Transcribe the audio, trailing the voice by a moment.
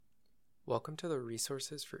Welcome to the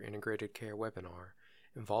Resources for Integrated Care webinar,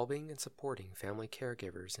 involving and supporting family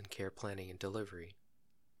caregivers in care planning and delivery.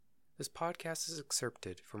 This podcast is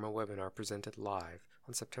excerpted from a webinar presented live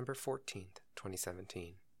on September 14th,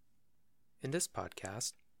 2017. In this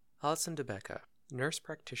podcast, Alison DeBecca, nurse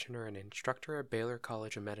practitioner and instructor at Baylor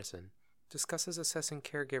College of Medicine, discusses assessing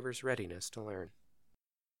caregivers' readiness to learn.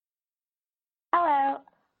 Hello.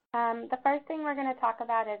 The first thing we're going to talk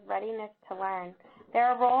about is readiness to learn. There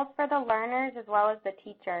are roles for the learners as well as the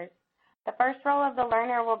teachers. The first role of the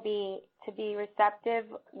learner will be to be receptive,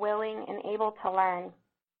 willing, and able to learn.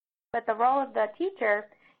 But the role of the teacher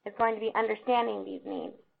is going to be understanding these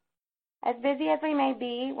needs. As busy as we may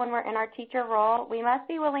be when we're in our teacher role, we must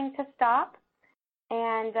be willing to stop,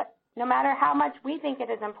 and no matter how much we think it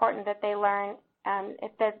is important that they learn,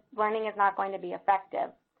 if the learning is not going to be effective.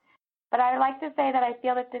 But I would like to say that I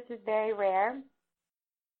feel that this is very rare.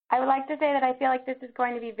 I would like to say that I feel like this is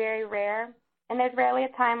going to be very rare, and there's rarely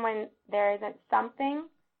a time when there isn't something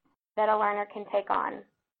that a learner can take on.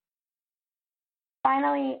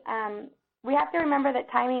 Finally, we have to remember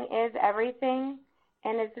that timing is everything,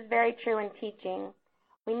 and this is very true in teaching.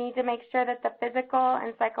 We need to make sure that the physical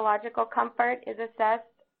and psychological comfort is assessed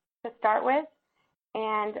to start with,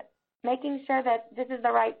 and making sure that this is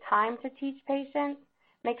the right time to teach patients.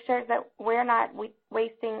 Make sure that we're not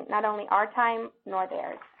wasting not only our time nor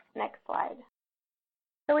theirs. Next slide.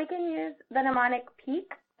 So we can use the mnemonic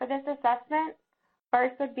PEAK for this assessment.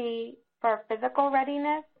 First would be for physical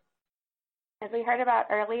readiness. As we heard about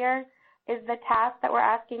earlier, is the task that we're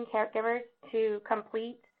asking caregivers to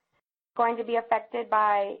complete going to be affected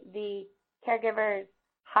by the caregiver's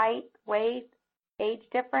height, weight, age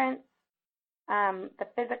difference, the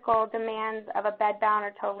physical demands of a bedbound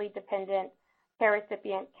or totally dependent care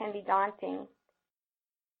recipient can be daunting.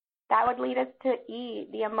 That would lead us to E,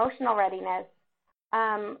 the emotional readiness.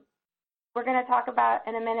 We're going to talk about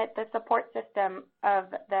in a minute the support system of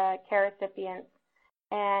the care recipients.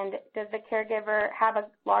 And does the caregiver have a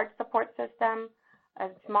large support system, a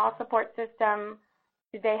small support system?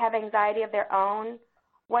 Do they have anxiety of their own?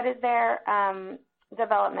 What is their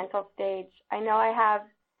developmental stage? I know I have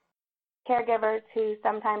caregivers who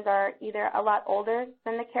sometimes are either a lot older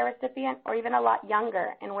than the care recipient or even a lot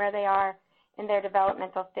younger in where they are in their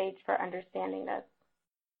developmental stage for understanding this.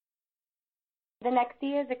 The next D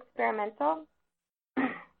is experimental.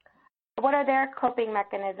 What are their coping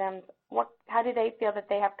mechanisms? How do they feel that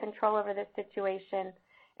they have control over this situation?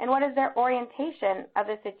 And what is their orientation of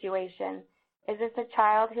the situation? Is this a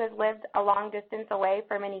child who has lived a long distance away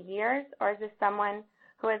for many years, or is this someone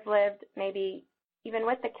who has lived maybe even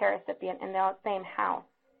with the care recipient in the same house?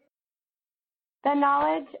 The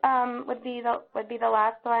knowledge would be the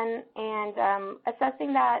last one, and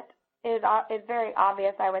assessing that is very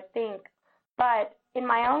obvious, I would think. But in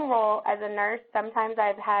my own role as a nurse, sometimes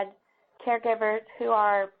I've had caregivers who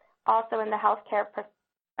are also in the healthcare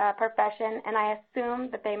profession, and I assume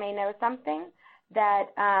that they may know something that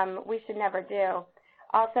we should never do.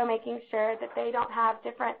 Also making sure that they don't have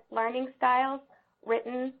different learning styles,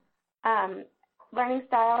 written learning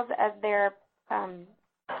styles as their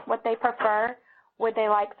what they prefer. Would they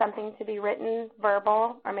like something to be written,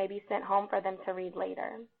 verbal, or maybe sent home for them to read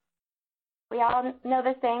later? We all know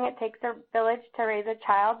the saying, it takes a village to raise a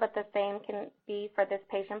child, but the same can be for this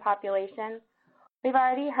patient population. We've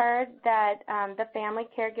already heard that the family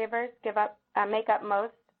caregivers make up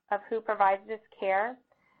most of who provides this care.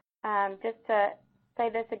 Just to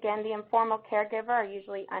say this again, the informal caregiver are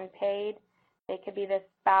usually unpaid. They could be the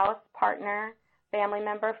spouse, partner, family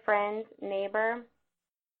member, friend, neighbor.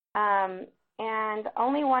 And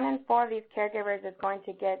only 1 in 4 of these caregivers is going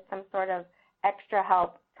to get some sort of extra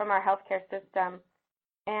help from our healthcare system.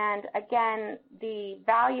 And again, the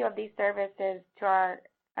value of these services to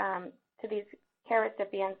these care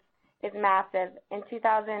recipients is massive. In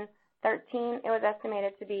 2013, it was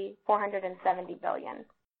estimated to be $470 billion.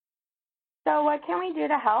 So what can we do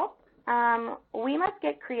to help? We must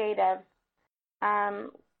get creative.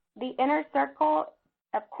 The inner circle,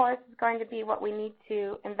 of course, is going to be what we need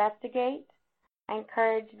to investigate. I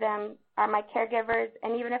encourage them, my caregivers,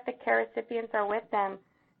 and even if the care recipients are with them,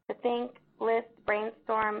 to think, list,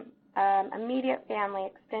 brainstorm, immediate family,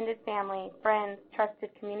 extended family, friends, trusted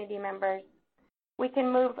community members. We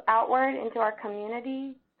can move outward into our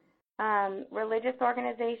community, religious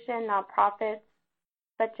organizations, nonprofits,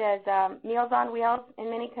 such as Meals on Wheels in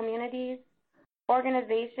many communities,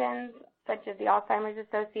 organizations such as the Alzheimer's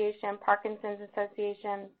Association, Parkinson's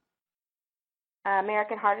Association,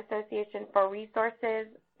 American Heart Association, for resources,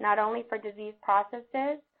 not only for disease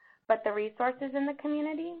processes, but the resources in the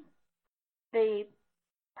community. The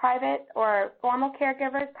private or formal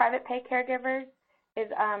caregivers, private pay caregivers, is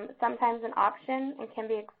sometimes an option and can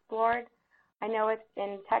be explored. I know it's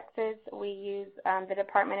in Texas, we use the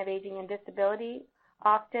Department of Aging and Disability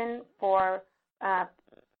often for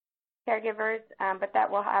caregivers, but that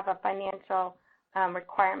will have a financial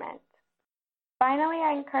requirement. Finally,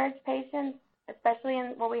 I encourage patients, especially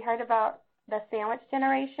in what we heard about the sandwich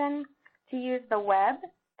generation, to use the web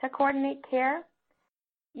to coordinate care.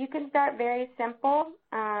 You can start very simple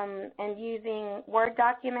and using Word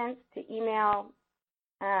documents to email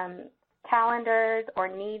calendars or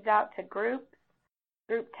needs out to group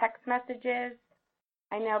text messages.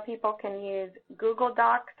 I know people can use Google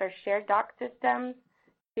Docs or shared doc systems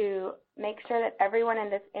to make sure that everyone in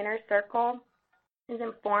this inner circle is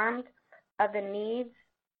informed of the needs.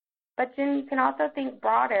 But then you can also think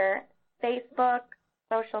broader, Facebook,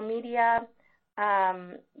 social media.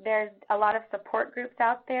 There's a lot of support groups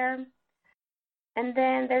out there. And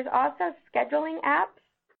then there's also scheduling apps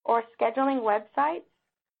or scheduling websites,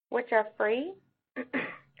 which are free.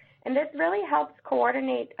 And this really helps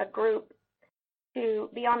coordinate a group to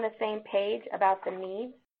be on the same page about the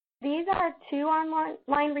needs. These are 2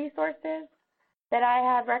 online resources that I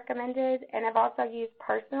have recommended and have also used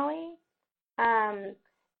personally.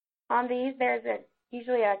 On these, there's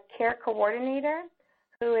usually a care coordinator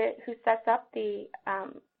who sets up the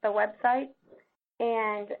website,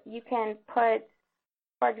 and you can put,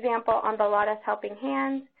 for example, on the Lotus Helping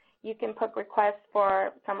Hands, you can put requests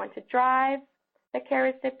for someone to drive the care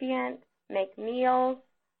recipient, make meals,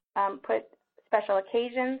 put special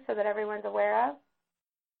occasions so that everyone's aware of.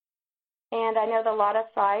 And I know the Lotus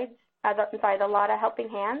the Lotus Helping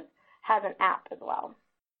Hands has an app as well.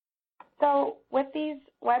 So with these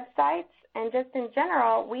websites and just in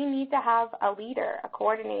general, we need to have a leader, a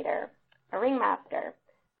coordinator, a ringmaster,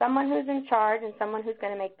 someone who's in charge and someone who's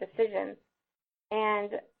going to make decisions.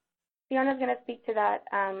 And Fiona's going to speak to that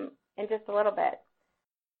in just a little bit.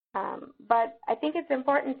 But I think it's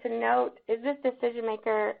important to note, is this decision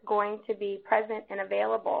maker going to be present and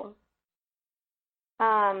available?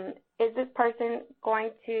 Is this person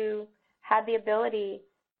going to have the ability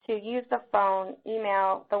to use the phone,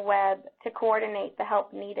 email, the web to coordinate the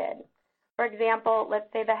help needed? For example,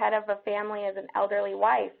 let's say the head of a family is an elderly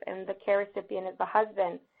wife and the care recipient is the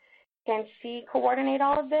husband. Can she coordinate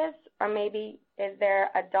all of this? Or maybe is there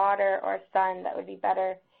a daughter or a son that would be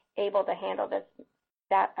better able to handle this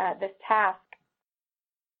task?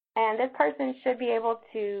 And this person should be able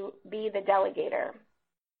to be the delegator.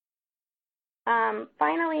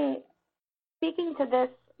 Finally, speaking to this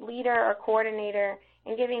leader or coordinator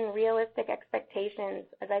and giving realistic expectations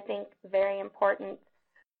is, I think, very important.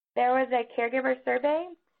 There was a caregiver survey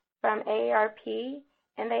from AARP,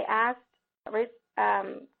 and they asked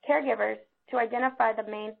caregivers to identify the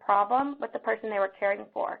main problem with the person they were caring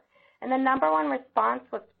for. And the number 1 response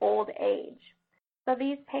was old age. So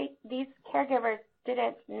these caregivers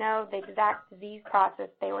didn't know the exact disease process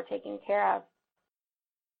they were taking care of.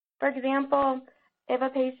 For example, if a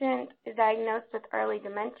patient is diagnosed with early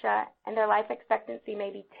dementia and their life expectancy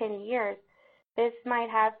may be 10 years, this might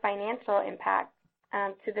have financial impact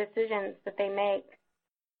to decisions that they make.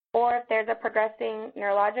 Or if there's a progressing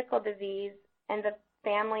neurological disease and the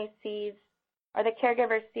family sees or the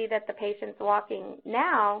caregivers see that the patient's walking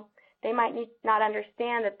now, they might not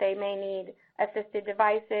understand that they may need assisted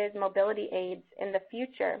devices, mobility aids in the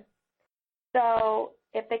future. So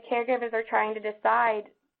if the caregivers are trying to decide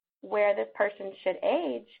where this person should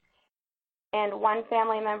age, and one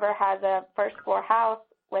family member has a first-floor house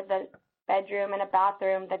with a bedroom and a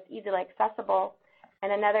bathroom that's easily accessible,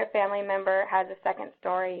 and another family member has a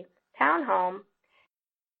second-story townhome,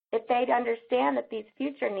 if they understand that these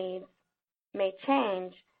future needs may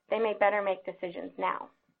change, they may better make decisions now.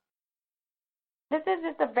 This is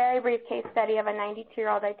just a very brief case study of a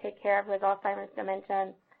 92-year-old I take care of who has Alzheimer's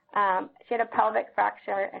dementia. She had a pelvic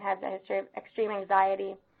fracture and has a history of extreme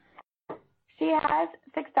anxiety. She has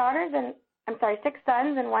 6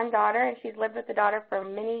 sons and 1 daughter, and she's lived with the daughter for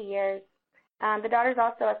many years. The daughter's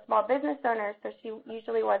also a small business owner, so she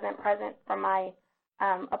usually wasn't present for my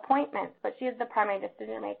appointments, but she is the primary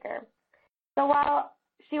decision maker. So while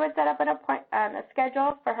she would set up a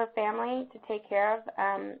schedule for her family to take care of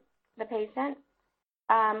the patient,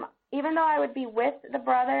 even though I would be with the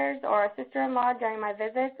brothers or a sister-in-law during my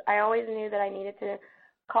visits, I always knew that I needed to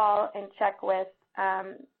call and check with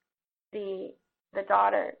the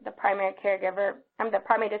daughter, the primary caregiver, the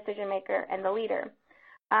primary decision maker, and the leader.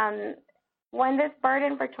 When this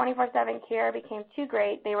burden for 24/7 care became too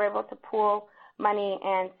great, they were able to pool money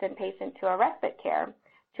and send patients to a respite care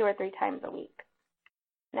 2 or 3 times a week.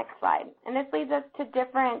 Next slide. And this leads us to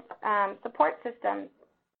different support systems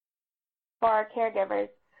for our caregivers.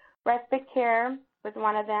 Respite care was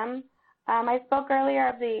one of them. I spoke earlier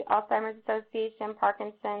of the Alzheimer's Association,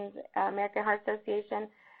 Parkinson's, American Heart Association.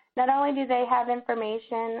 Not only do they have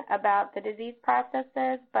information about the disease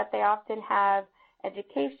processes, but they often have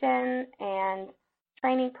education and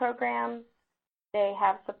training programs. They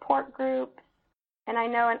have support groups. And I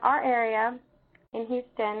know in our area, in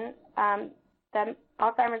Houston, the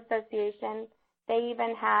Alzheimer's Association, they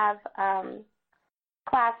even have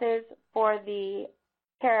classes for the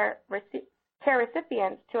care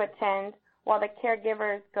recipients to attend while the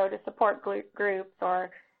caregivers go to support groups or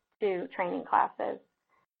to training classes.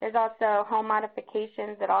 There's also home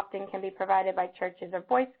modifications that often can be provided by churches or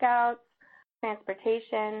Boy Scouts,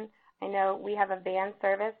 transportation. I know we have a van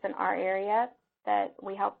service in our area that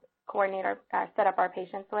we help coordinate or set up our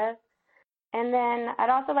patients with. And then I'd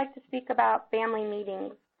also like to speak about family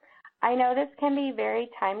meetings. I know this can be very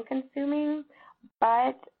time-consuming,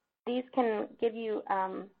 but these can give you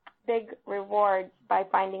big rewards by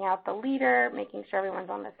finding out the leader, making sure everyone's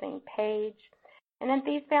on the same page. And in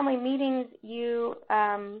these family meetings, you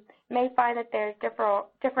may find that there's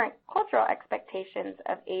different cultural expectations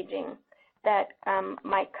of aging that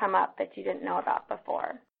might come up that you didn't know about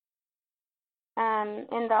before.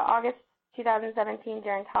 In the August 2017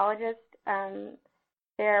 Gerontologist,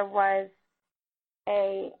 there was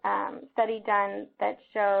a study done that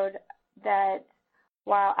showed that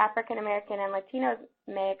while African American and Latinos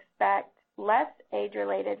may expect less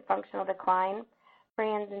age-related functional decline,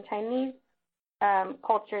 Koreans and Chinese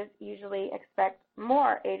cultures usually expect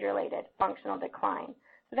more age-related functional decline.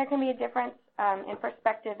 So there can be a difference in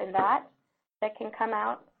perspective in that can come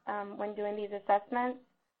out when doing these assessments.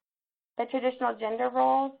 The traditional gender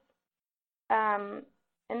roles,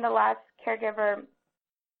 in the last caregiver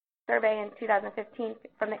survey in 2015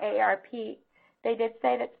 from the AARP, they did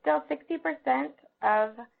say that still 60%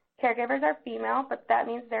 of caregivers are female, but that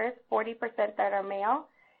means there is 40% that are male,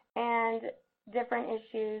 and different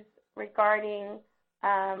issues regarding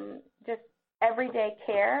just everyday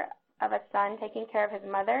care of a son taking care of his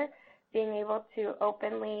mother, being able to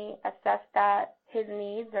openly assess that his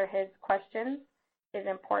needs or his questions is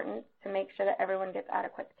important to make sure that everyone gets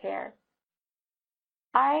adequate care.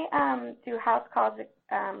 I do house calls,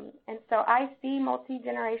 and so I see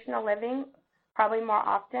multi-generational living probably more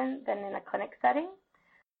often than in a clinic setting.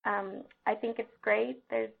 I think it's great.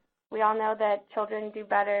 We all know that children do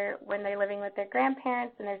better when they're living with their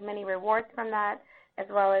grandparents, and there's many rewards from that, as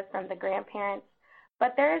well as from the grandparents.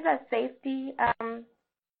 But there is a safety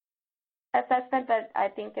assessment that I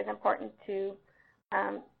think is important to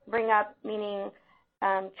bring up, meaning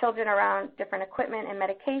children around different equipment and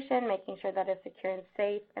medication, making sure that it's secure and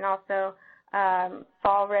safe, and also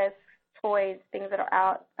fall risks, toys, things that are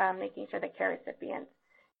out, making sure the care recipient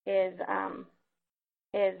is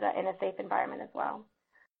in a safe environment as well.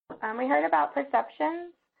 We heard about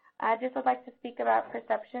perceptions. I just would like to speak about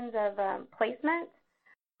perceptions of placement.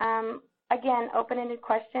 Again, open-ended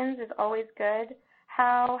questions is always good.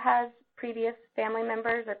 How has previous family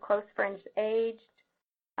members or close friends aged?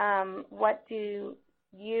 What do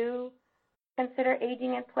you consider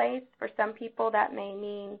aging in place? For some people, that may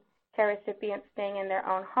mean care recipients staying in their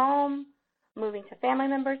own home, moving to family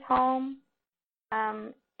members' home.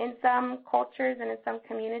 In some cultures and in some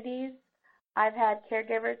communities, I've had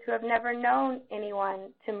caregivers who have never known anyone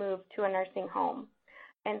to move to a nursing home,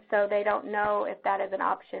 and so they don't know if that is an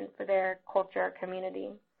option for their culture or community.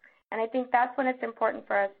 And I think that's when it's important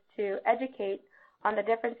for us to educate on the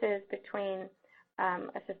differences between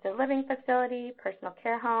assisted living facility, personal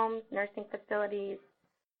care homes, nursing facilities,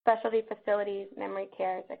 specialty facilities, memory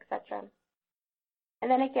cares, etc.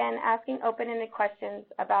 And then again, asking open-ended questions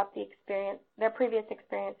about their previous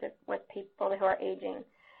experiences with people who are aging.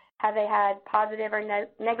 Have they had positive or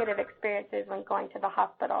negative experiences when going to the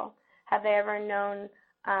hospital? Have they ever known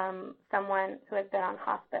someone who has been on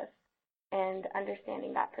hospice, and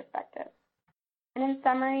understanding that perspective? And in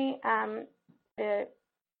summary,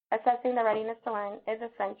 assessing the readiness to learn is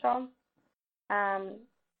essential,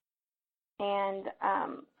 and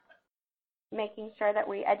making sure that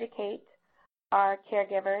we educate our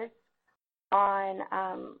caregivers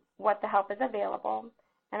on what the help is available.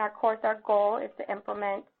 And of course, our goal is to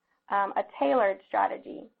implement a tailored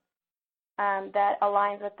strategy that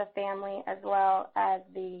aligns with the family as well as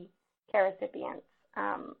the care recipient's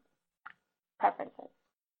preferences.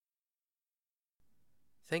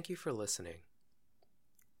 Thank you for listening.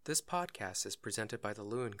 This podcast is presented by the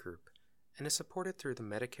Lewin Group and is supported through the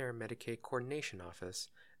Medicare and Medicaid Coordination Office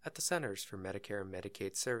at the Centers for Medicare and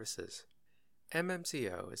Medicaid Services.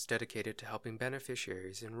 MMCO is dedicated to helping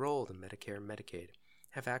beneficiaries enrolled in Medicare and Medicaid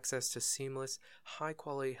have access to seamless,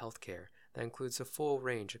 high-quality health care that includes a full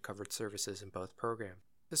range of covered services in both programs.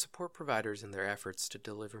 To support providers in their efforts to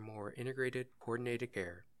deliver more integrated, coordinated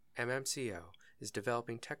care, MMCO is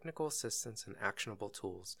developing technical assistance and actionable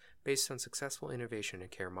tools based on successful innovation in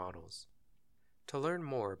care models. To learn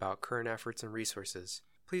more about current efforts and resources,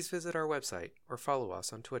 please visit our website or follow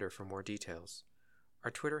us on Twitter for more details.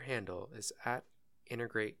 Our Twitter handle is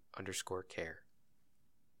 @integrate_care.